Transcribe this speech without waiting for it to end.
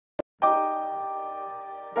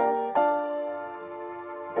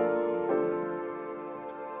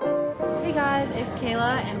guys, it's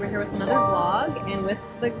Kayla and we're here with another vlog and with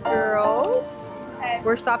the girls. Hey.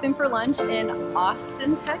 We're stopping for lunch in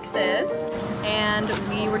Austin, Texas, and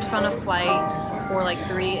we were just on a flight for like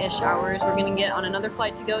 3-ish hours. We're gonna get on another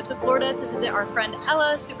flight to go to Florida to visit our friend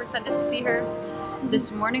Ella. Super excited to see her.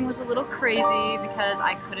 This morning was a little crazy because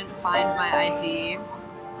I couldn't find my ID.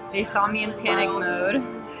 They saw me in panic mode,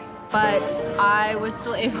 but I was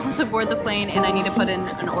still able to board the plane and I need to put in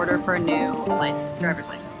an order for a new driver's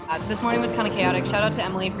license. This morning was kind of chaotic. Shout out to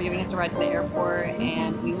Emily for giving us a ride to the airport,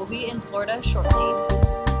 and we will be in Florida shortly.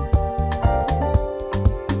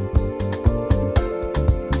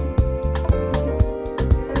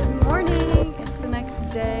 Good morning, it's the next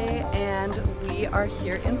day and we are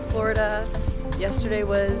here in Florida. Yesterday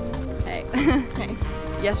was,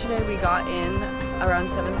 yesterday we got in around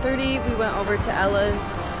 7:30. We went over to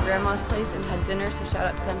Ella's grandma's place and had dinner, so shout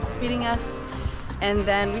out to them for feeding us. And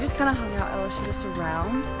then we just kind of hung out. Ella showed us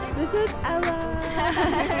around. This is Ella.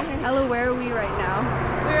 Ella, where are we right now?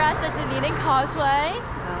 We're at the Dunedin Causeway.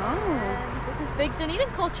 Oh. And this is big Dunedin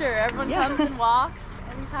culture. Everyone comes and walks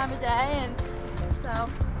any time of day, and so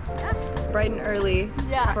yeah. Bright and early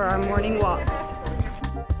for our morning walk.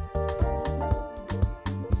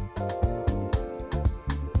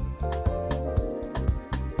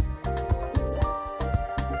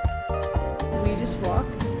 We just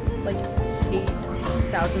walked like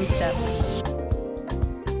 8,000 steps.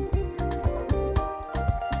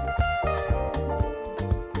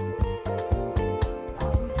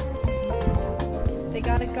 They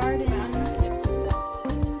got a garden.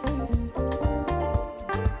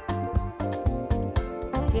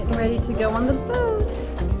 Getting ready to go on the boat.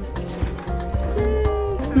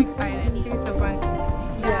 I'm excited. It's gonna be so fun.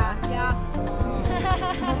 Yeah.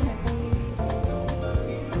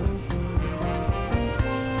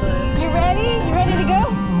 You ready? You ready to go?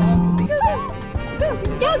 Go,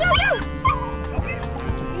 go, go, go!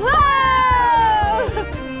 Whoa!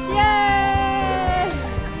 Yay!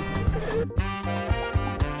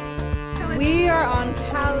 We are on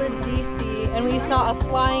Paladisi and we saw a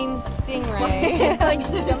flying stingray.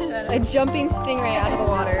 A jumping stingray out of the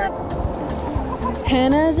water.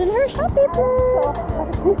 Hannah's in her happy place.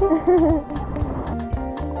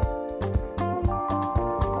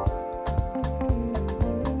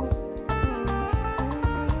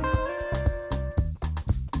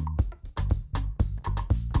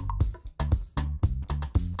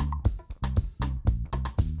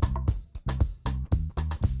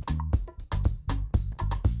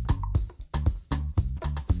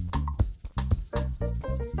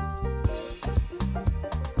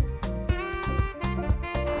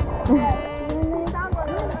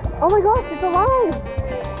 Oh my gosh, it's alive!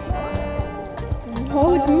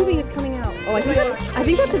 Oh, it's moving, it's coming out. Oh, I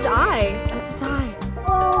think that's its eye. That's its eye.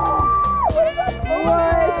 Oh, what is that?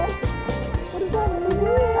 What is that?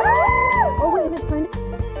 Oh wait, it's trying to...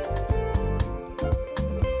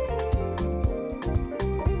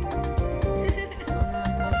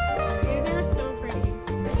 These are so pretty.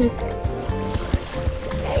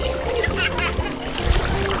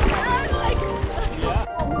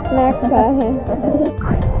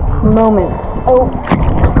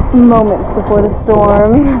 Moments before the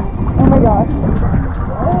storm. Oh my gosh.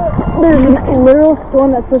 There's a literal storm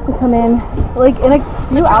that's supposed to come in like in a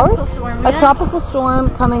few hours. A tropical storm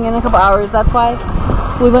coming in a couple hours. That's why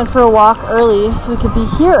we went for a walk early so we could be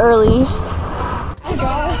here early. Oh my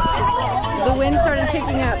gosh. The wind started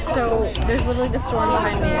kicking up, so there's literally the storm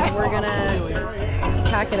behind me and we're gonna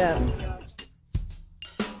pack it up.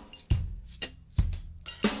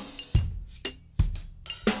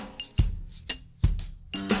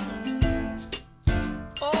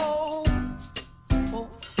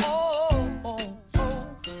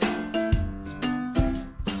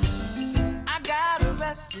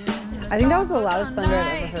 I think that was the loudest thunder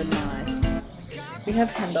I've ever heard in my life. We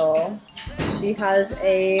have Kendall. She has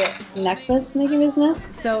a necklace making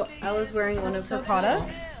business. So Ella's wearing one of her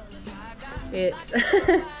products. It's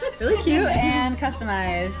really cute and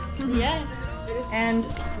customized. Yes. And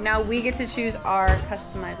now we get to choose our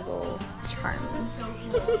customizable charms.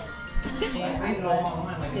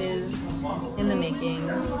 Necklace is in the making.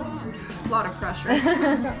 A lot of pressure.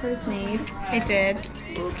 Got hers made. I did.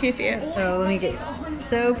 Ooh, can you see it? So let me get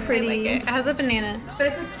so pretty. Like it has a banana.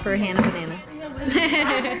 For Hannah Banana.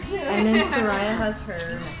 And then Soraya has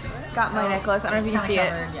hers. Got my necklace. I don't know if you can see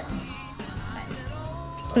it.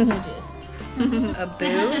 Yeah. A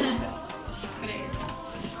boot.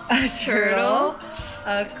 A turtle.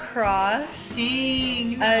 A cross.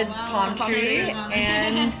 A palm tree.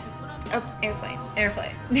 And Oh, airplane.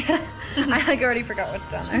 Airplane. I like already forgot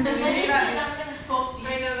what's down there. I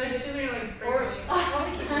know, the dishes are like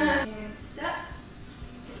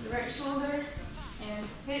right shoulder, and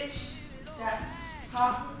pitch, step,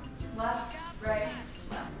 hop, left, right,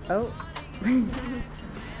 left. Oh.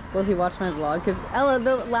 Will he watch my vlog? Because Ella,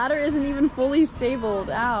 the ladder isn't even fully stabled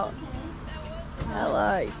out.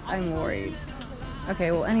 Ella, I'm worried.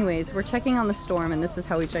 Okay, well anyways, we're checking on the storm and this is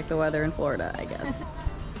how we check the weather in Florida, I guess.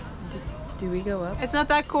 Do we go up? It's not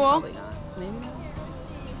that cool. Probably not. Maybe not.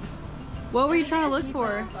 What were you trying to look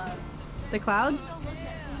for? The clouds?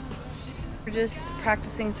 We're just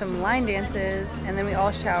practicing some line dances and then we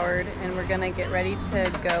all showered and we're gonna get ready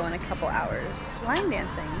to go in a couple hours. Line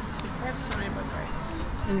dancing. I have so many bug bites.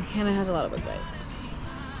 And Hannah has a lot of bug bites.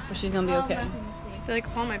 But she's gonna be okay. They're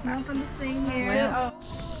like on my back. Nothing to see here. Wow.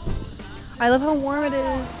 I love how warm it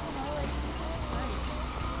is.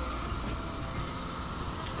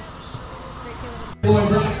 Boy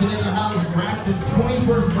Braxton in the house. Braxton's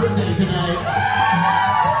 21st birthday tonight.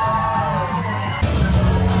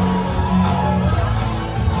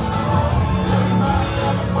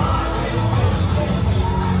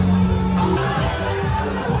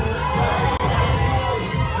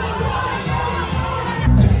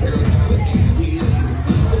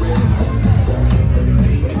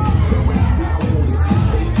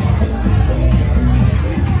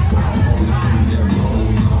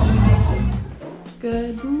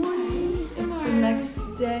 Good morning. It's the next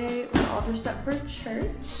day. We're all dressed up for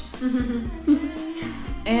church.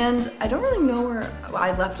 And I don't really know where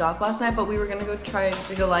I left off last night, but we were gonna go try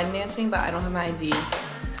to go line dancing, but I don't have my ID.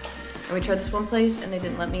 And we tried this one place and they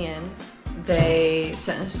didn't let me in. They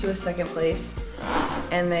sent us to a second place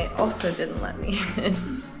and they also didn't let me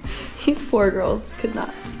in. These poor girls could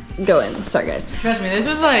not go in. Sorry guys. Trust me, this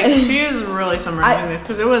was like, she was really summarizing this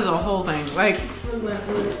because it was a whole thing. Like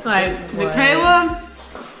Michaela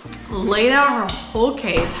laid out her whole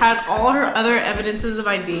case, had all her other evidences of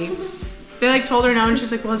ID. They like told her no, and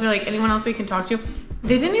she's like, well, is there like anyone else we can talk to?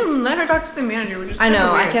 They didn't even let her talk to the manager, which is I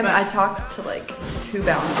know, weird, I talked to like 2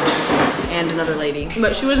 bouncers and another lady.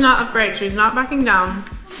 but she was not afraid. She was not backing down.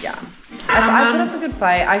 Yeah. I put up a good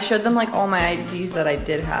fight. I showed them like all my IDs that I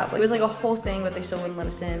did have. Like, it was like a whole thing, but they still wouldn't let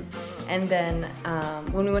us in. And then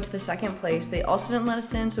when we went to the second place, they also didn't let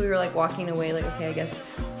us in. So we were like walking away like, okay, I guess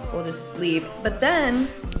we'll just leave. But then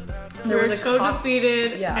We there were was a so cop.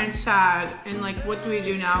 defeated Yeah. and sad, and like, what do we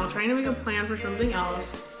do now? Trying to make a plan for something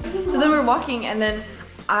else. So then we're walking and then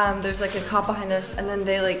there's like a cop behind us and then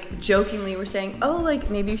they like jokingly were saying, oh, like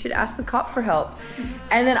maybe you should ask the cop for help.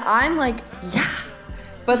 And then I'm like, yeah.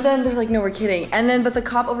 But then they're like, no, we're kidding. And then, but the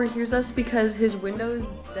cop overhears us because his window's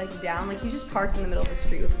like down. Like he's just parked in the middle of the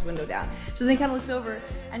street with his window down. So then he kind of looks over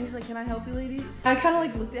and he's like, can I help you ladies? And I kind of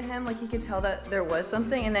like looked at him like he could tell that there was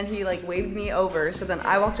something. And then he like waved me over. So then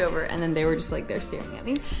I walked over and then they were just like there staring at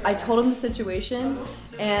me. I told him the situation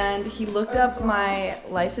and he looked up my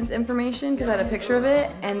license information because I had a picture of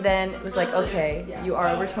it. And then it was like, okay, you are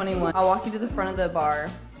over 21. I'll walk you to the front of the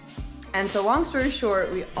bar. And so long story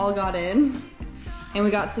short, we all got in. And we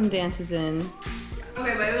got some dances in.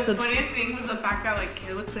 Okay, but the funniest thing was the fact that like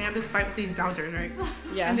Kayla was putting up this fight with these bouncers, right?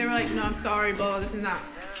 Yeah. And they were like, no, I'm sorry, blah, this and that.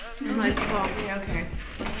 I'm like, well, yeah, okay.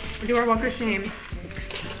 We do our walk of shame.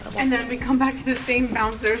 And then we come back to the same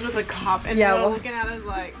bouncers with a cop and Yeah, they're well- looking at us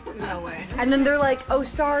like, no way. And then they're like, oh,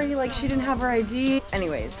 sorry, like she didn't have her ID.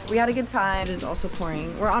 Anyways, we had a good time. It is also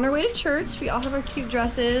pouring. We're on our way to church. We all have our cute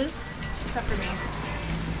dresses. Except for me.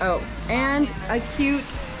 Oh, and a cute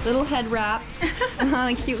little head wrap on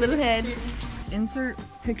a cute little head. Insert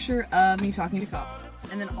picture of me talking to cop.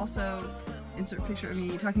 And then also insert picture of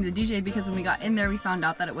me talking to the DJ because when we got in there, we found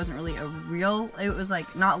out that it wasn't really a real, it was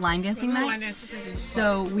like not line dancing night.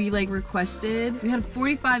 So we like requested, we had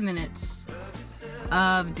 45 minutes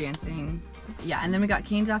of dancing. Yeah, and then we got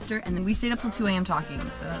canes after, and then we stayed up till 2 a.m. talking,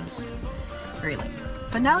 so that was very late.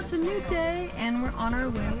 But now it's a new day, and we're on our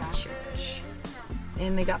way to church.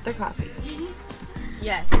 And they got their coffee.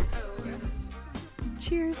 Yes.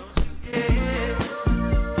 Cheers.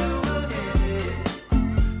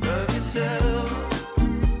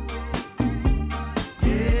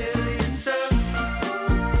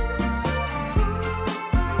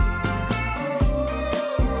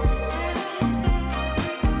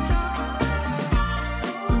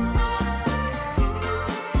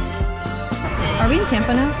 Are we in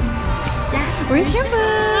Tampa now? Yeah. We're in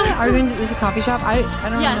Tampa. Are we going to this is a coffee shop? I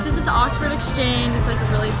don't know. Yes, this is Oxford Exchange. It's like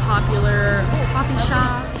a really popular coffee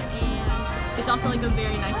shop, and it's also like a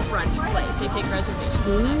very nice brunch place. They take reservations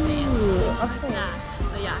in advance. Things like that.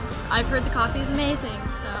 But yeah, I've heard the coffee is amazing,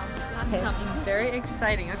 so we'll have to stop in. Very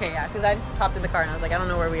exciting. Okay, yeah, because I just hopped in the car and I was like, I don't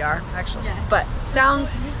know where we are, actually. Yes. But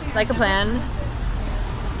sounds like a plan.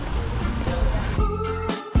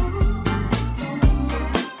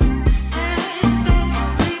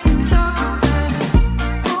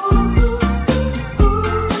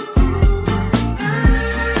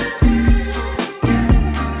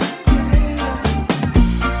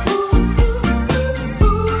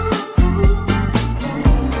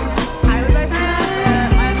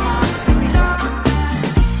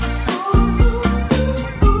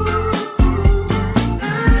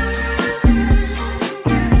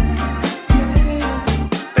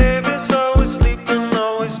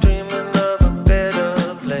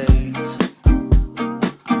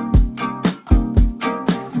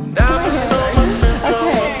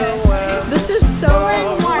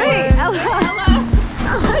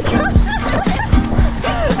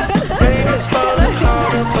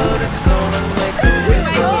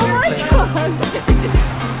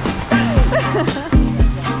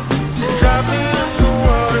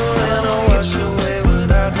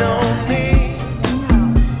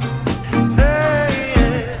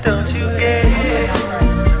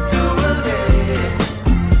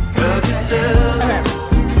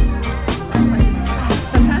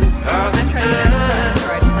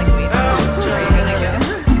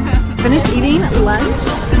 less.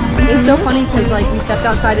 It's so funny because like we stepped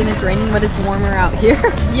outside and it's raining, but it's warmer out here.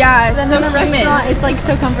 Yeah, it's Then so in the humid. restaurant, it's like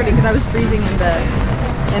so comforting because I was freezing in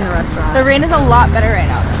the restaurant. The rain is a lot better right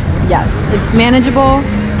now. Yes, it's manageable.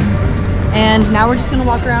 And now we're just gonna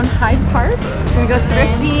walk around Hyde Park. We're gonna go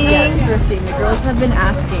thrifting. Yes, thrifting. The girls have been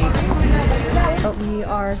asking. But we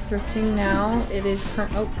are thrifting now. It is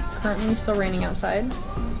currently still raining outside.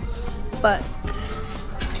 But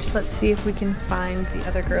let's see if we can find the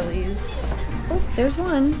other girlies. Oh, there's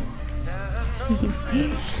one.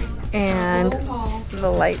 And the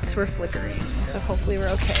lights were flickering, so hopefully we're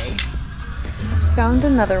okay. Found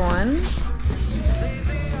another one.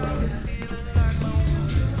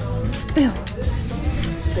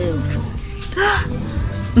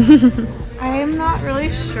 I am not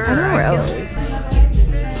really sure. I don't know where Ella is.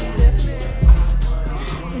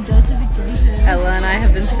 Ella and I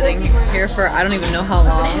have been sitting here for I don't even know how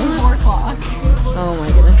long. 4 o'clock. Oh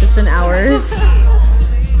my goodness, it's been hours.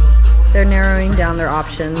 They're narrowing down their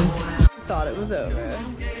options. Thought it was over.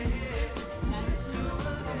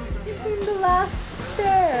 It's in the last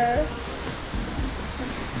stair.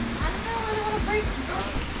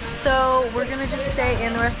 So we're gonna just stay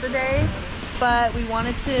in the rest of the day, but we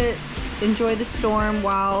wanted to enjoy the storm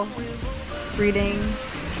while reading.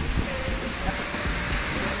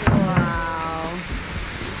 Wow.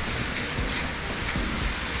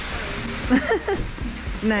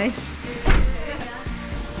 Nice.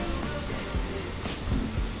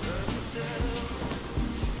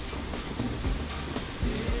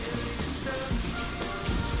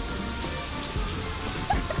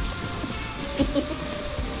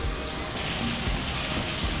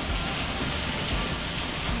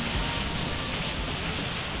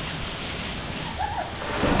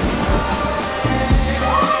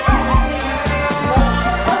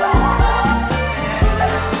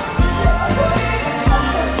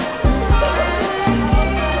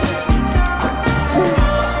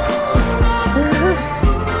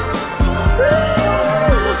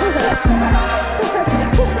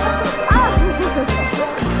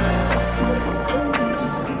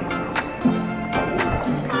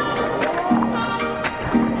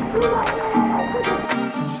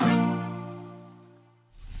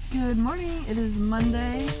 Good morning, it is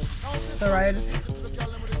Monday. So I just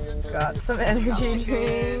got some energy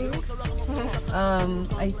drinks.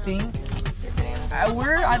 I think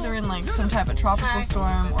we're either in like some type of tropical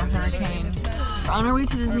storm or hurricane. We're on our way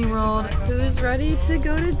to Disney World. Who's ready to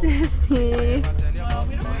go to Disney?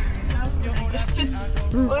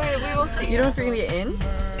 We will see. You don't know if you're gonna get in?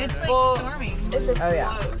 It's like storming. If it's Oh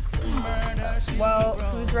yeah. closed. Well,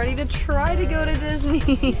 who's ready to try to go to Disney?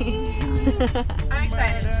 I'm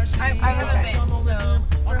excited. I'm excited. So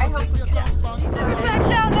I hope we get out. Back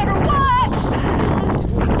down, number one!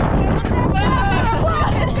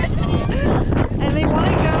 And they want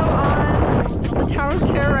to go on the Tower of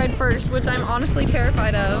Terror ride first, which I'm honestly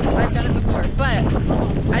terrified of. I've done it before, but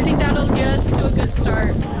I think that'll get us to a good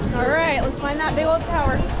start. Alright, let's find that big old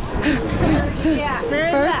tower. Yeah.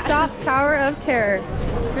 First stop, Tower of Terror.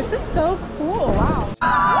 This is so cool. Wow.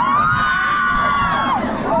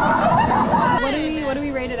 What do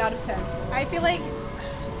we rate it out of 10? I feel like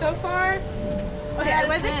so far, okay, I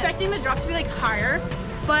was expecting the drop to be like higher,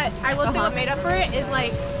 but I will say what made up for it is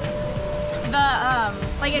like the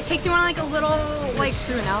like it takes you on like a little like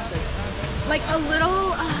True analysis. like a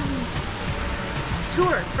little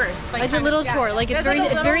tour first. Like It's a little tour. Like it's There's, like,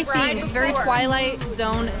 a it's very little ride themed. It's very before. Twilight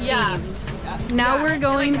Zone Yeah. themed. Now we're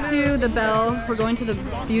going to the Belle. We're going to the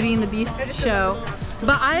Beauty and the Beast show.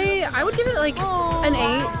 But I would give it like an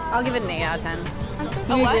 8. I'll give it an 8 out of 10.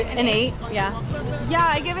 A what? An 8? Yeah. Yeah,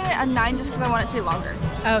 I give it a 9 just because I want it to be longer.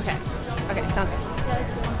 Okay. Okay, sounds good.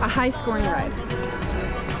 A high scoring ride.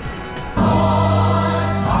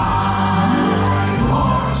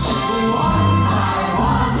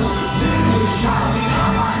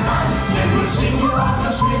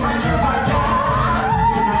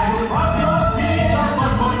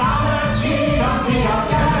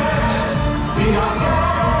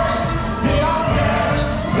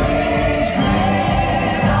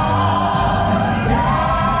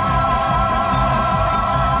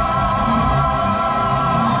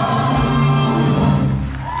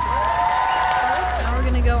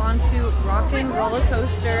 Roller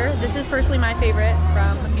coaster. This is personally my favorite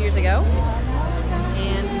from a few years ago,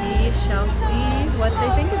 and we shall see what they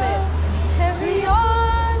think of it. Carry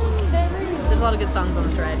on, there's a lot of good songs on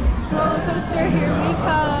this ride. Roller coaster, here we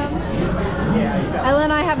come. Ella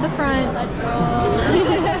and I have the front. Let's roll.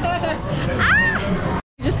 Ah!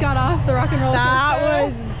 We just got off the rock and roller coaster.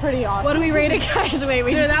 That was pretty awesome. What do we rate it, guys? Wait.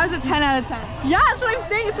 Dude, that was a 10 out of 10. Yeah, that's what I'm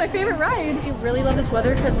saying. It's my favorite ride. I really love this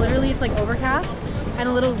weather because literally it's like overcast and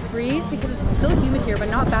a little breeze because it's still humid here, but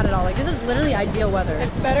not bad at all. Like this is literally ideal weather.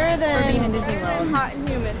 It's better than being in Disney World. Hot and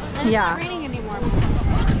humid. And Yeah. It's not raining anymore.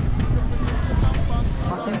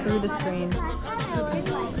 Walking through the screen.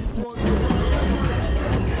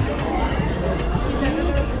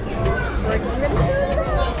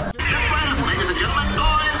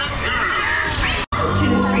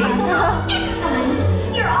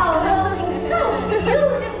 Excellent! You're all melting so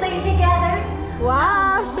beautifully together.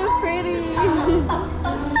 Wow, so pretty.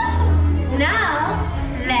 Now,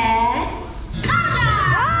 let's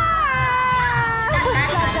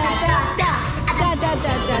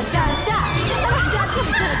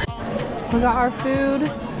We got our food.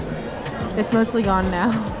 It's mostly gone now.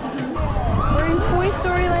 We're in Toy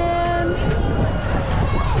Story Land.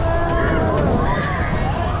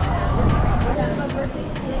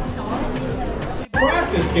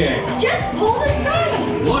 Practice game. just pull the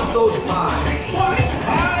string. Watch those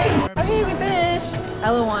pies. Okay, we finished.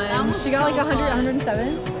 Ella won. She got like 100,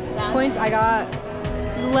 107 points. I got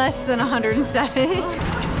less than 107.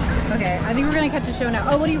 Okay, I think we're gonna catch a show now.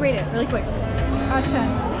 Oh, what do you rate it? Really quick. Out of 10.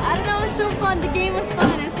 I don't know, it was so fun. The game was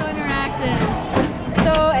fun. It's so interactive.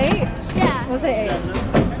 So 8? Yeah. We'll say 8.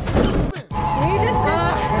 We just did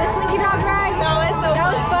the Slinky Dog ride.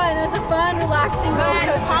 That was fun. It was a fun, relaxing roller But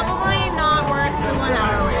coaster. probably not worth the 1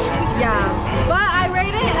 hour wait. Yeah, but I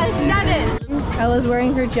rate it a 7. Ella's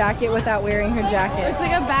wearing her jacket without wearing her jacket, It's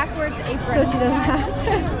like a backwards apron. so she doesn't have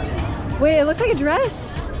to. Wait, it looks like a dress.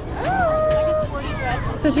 like a sporty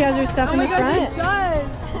dress. So she has her stuff in the front,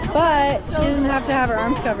 Good. but she doesn't have to have her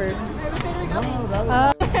arms covered.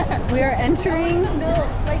 We are entering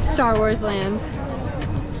Star Wars Land.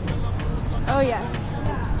 Oh yeah.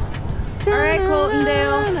 All right,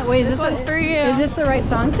 Coltondale. Wait, is this one's for you. Is this the right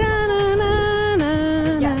song?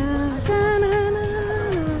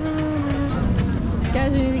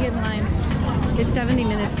 Guys, we need to get in line. It's 70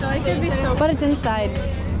 minutes, but it's inside.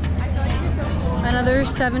 Another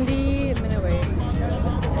 70-minute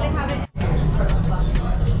wait.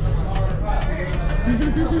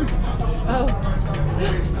 Oh.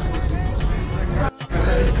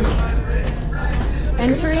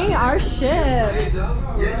 Entering our ship.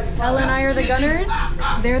 Ella and I are the gunners.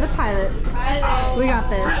 They're the pilots. We got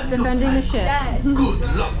this. Defending the ship. Good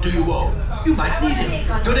luck to you all. You might need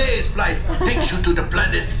it. Today's flight takes you to the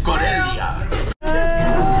planet Corellia.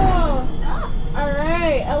 All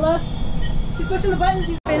right, Ella. She's pushing the button.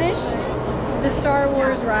 She's finished the Star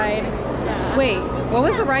Wars ride. Wait, what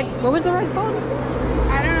was the ride? What was the ride called?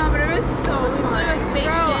 I don't know, but it was so fun. A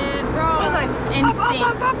spaceship. Bro, it was like insane.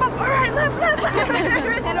 Alright, left.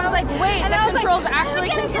 And I was like, wait, and the controls actually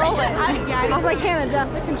control it. I was like, Hannah, duh.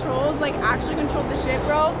 The controls like actually controlled the ship,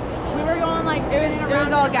 bro. We were going like it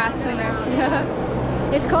was all gas in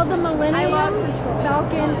there. It's called the Millennium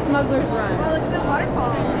Falcon Smuggler's Run. Oh, look at the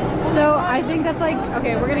waterfall. So I think that's like,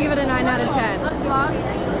 okay, we're gonna give it a 9 out of 10. Look, vlog.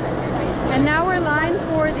 And now we're in line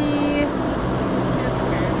for the,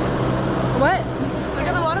 what? Look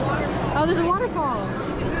at the waterfall. Oh, there's a waterfall.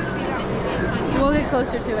 We'll get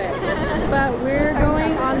closer to it. But we're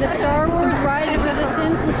going on the Star Wars Rise of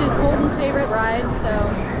Resistance, which is Colton's favorite ride. So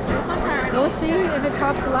we'll see if it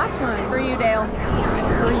tops the last one. For you, Dale.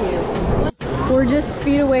 It's for you. We're just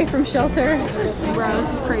feet away from shelter. Bro, this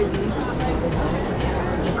is crazy.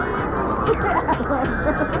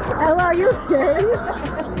 Ella, are you okay?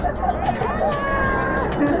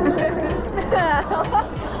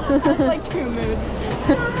 Like 2 moods.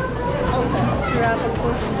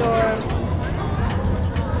 Tropical storm.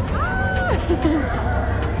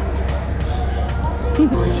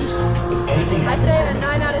 I say a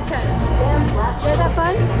 9 out of 10. You guys have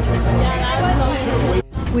fun? Yeah, that was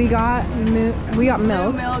so We got milk. So you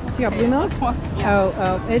got blue milk?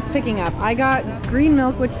 Oh, it's picking up. I got green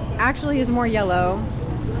milk, which actually is more yellow.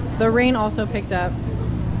 The rain also picked up.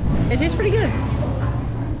 It tastes pretty good.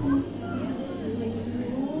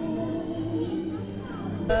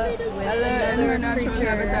 Another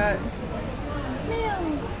creature.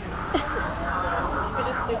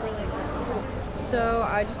 So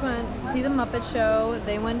I just went to see the Muppet Show.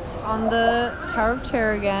 They went on the Tower of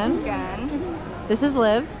Terror again. This is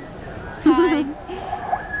Liv. Hi.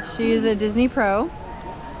 She is a Disney pro.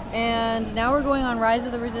 And now we're going on Rise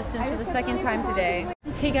of the Resistance for the second time today.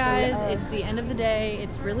 Hey guys, it's the end of the day.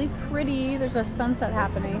 It's really pretty. There's a sunset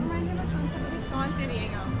happening.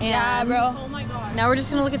 And Yeah, bro. Oh my god. now we're just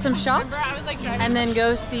gonna look at some shops I was like driving. and then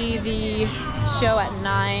go see the show at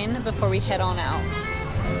 9 before we head on out.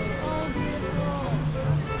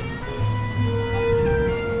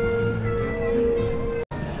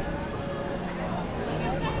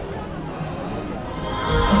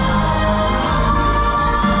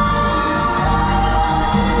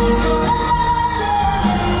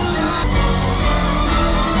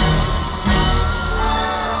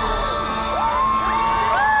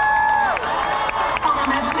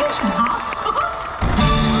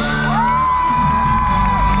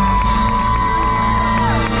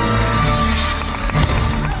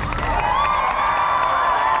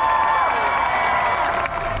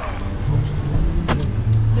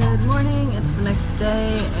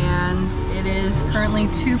 It is currently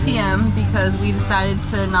 2 p.m. because we decided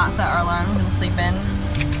to not set our alarms and sleep in.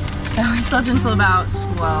 So we slept until about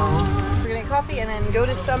 12. We're gonna get coffee and then go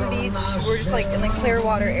to some beach. We're just like in the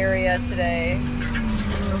Clearwater area today.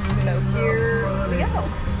 So here we go.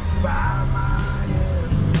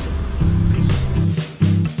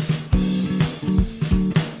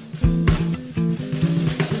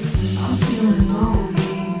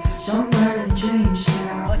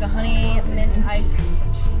 Like a honey mint ice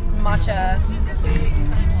matcha.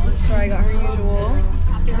 So I got her usual.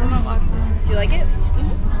 Do you like it?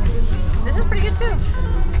 This is pretty good too.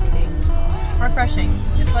 Refreshing.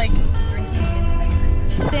 It's like drinking mint ice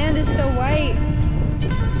cream. The sand is so white.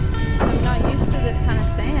 I'm not used to this kind of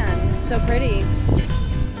sand. It's so pretty.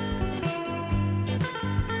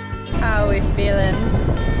 How are we feeling?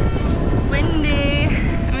 Windy.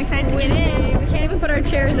 I'm excited to get in. We can't even put our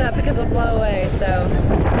chairs up because it'll blow away, so.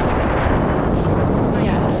 Oh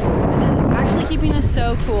yes. This is actually keeping us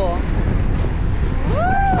so cool. Woo!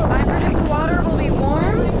 I predict the water will be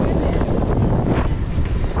warm.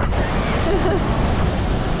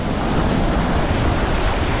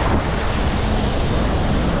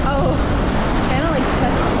 Oh, kind of like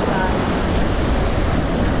chest on the side.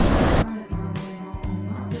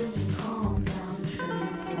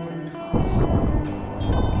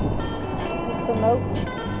 The moat.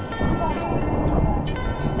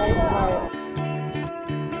 Very smart.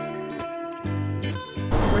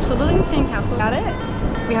 We're still building the sandcastle. Got it?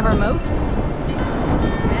 We have our moat.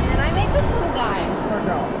 And then I made this little guy for a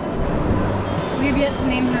girl. We have yet to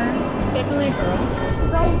name her. It's definitely a girl.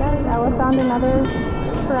 Right, guys. Ella found another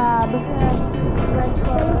crab. Red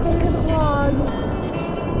crab.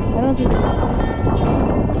 I don't think it's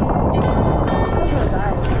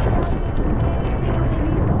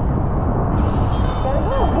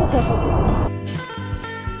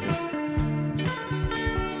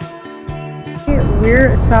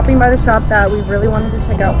We're shopping by the shop that we've really wanted to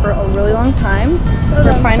check out for a really long time.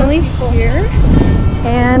 We're finally here,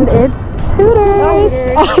 and it's Hooters.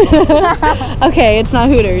 Okay, it's not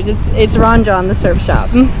Hooters. It's Ron Jon, the surf shop.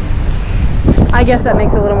 I guess that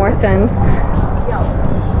makes a little more sense.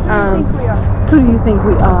 Who do you think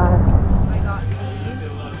we are? I got the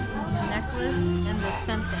necklace and the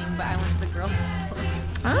scent thing, but I went to the girls' store.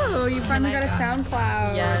 Oh, you finally got a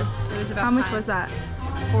SoundCloud. Yes, it was about How much was that?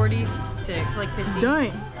 46, like 50.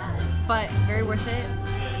 Dang. But very worth it.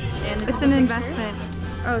 And this It's is an the picture. investment.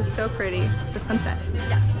 Oh, so pretty. It's a sunset.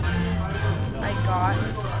 Yes. I got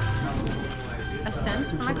a scent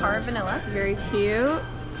for my car, vanilla. Very cute.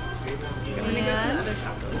 And,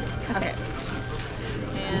 okay.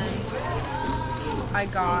 And I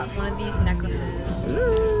got one of these necklaces.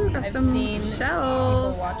 Ooh, got I've some seen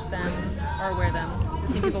shells. people watch them or wear them.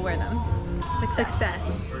 I've seen people wear them. Success.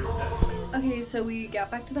 Okay, so we got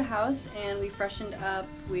back to the house and we freshened up.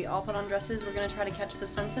 We all put on dresses. We're gonna try to catch the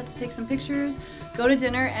sunset to take some pictures, go to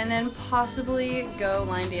dinner, and then possibly go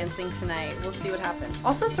line dancing tonight. We'll see what happens.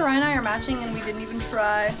 Also, Sarai and I are matching and we didn't even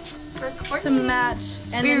try to match.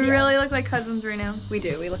 And We then, yeah, really look like cousins right now. we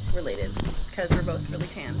do. We look related because we're both really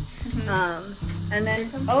tan. And then,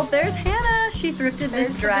 oh, there's Hannah. She thrifted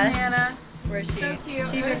this dress. Banana. Where is she? So cute.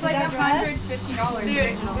 She It was thrifted like that dress. $150. Dude,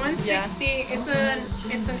 original. 160. It's an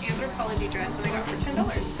anthropology dress that I got for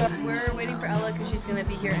 $10. We're waiting for Ella because she's gonna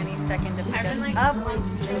be here any second to pick I've us been, like, up,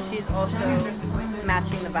 and she's also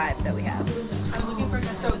matching the vibe that we have. I was looking for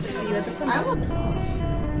so See you at the sunset.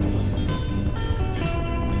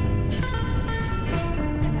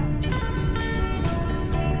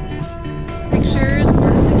 Pictures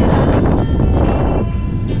or success.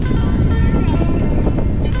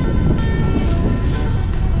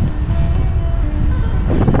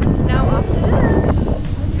 Now off to dinner.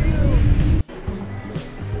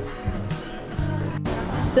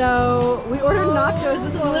 So we ordered nachos.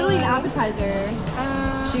 This is literally an appetizer.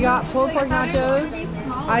 She got pulled pork nachos.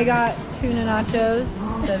 I got tuna nachos.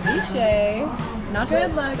 Ceviche. Nachos.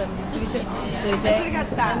 Good luck. Ceviche. Ceviche. got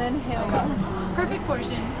that. And then Hannah got perfect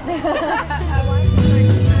portion.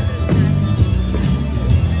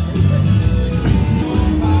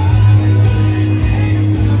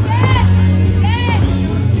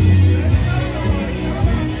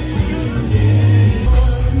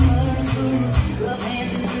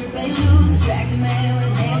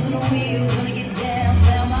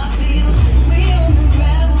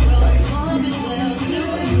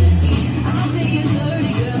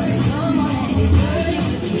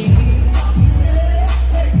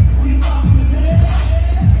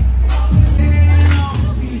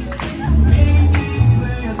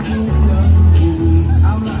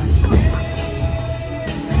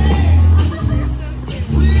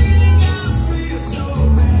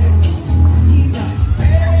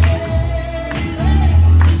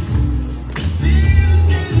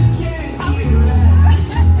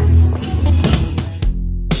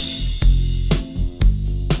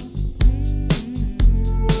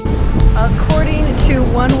 According to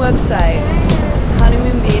one website,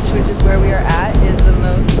 Honeymoon Beach, which is where we are at, is the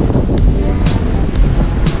most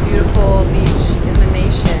beautiful beach in the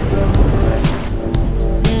nation.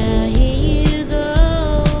 Now here you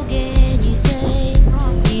go again, you say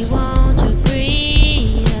you want your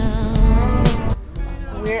freedom.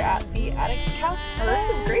 We're at the Attic Cafe. Oh, this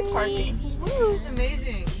is great parking. This is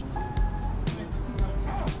amazing.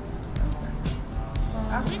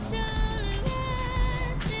 It's all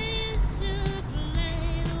around, it's to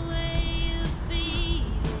play the way you feel.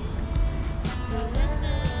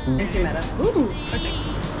 Listen. Thank you, Meta. Ooh, cute.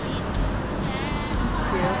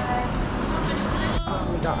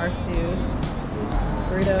 We got our food.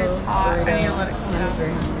 Burrito. It's hot. Burrito. I need to let it cool I was down.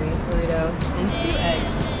 very hungry. Burrito and 2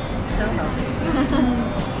 eggs. So healthy.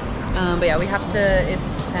 But yeah, we have to.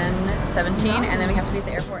 It's 10:17, and then we have to be at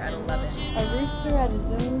the airport at 11. A rooster at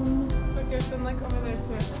his own. Look, there's some like over there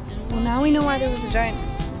too. Well, now we know why there was a giant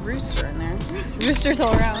rooster in there. Roosters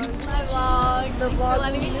all around. My vlog. Thanks for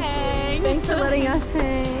letting me hang. Thanks for letting us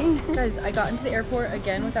hang. Guys, I got into the airport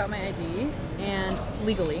again without my ID and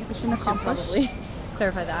legally. We should probably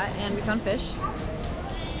clarify that. And we found fish.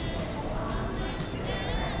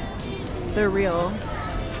 They're real.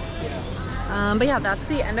 But yeah, that's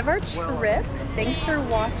the end of our trip. Thanks for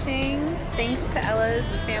watching. Thanks to Ella's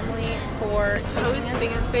family for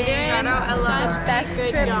taking us. Shout out Ella. Best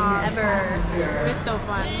Good trip job. ever. It was so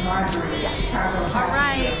fun. All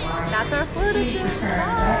right, that's our Florida trip.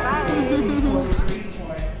 Bye.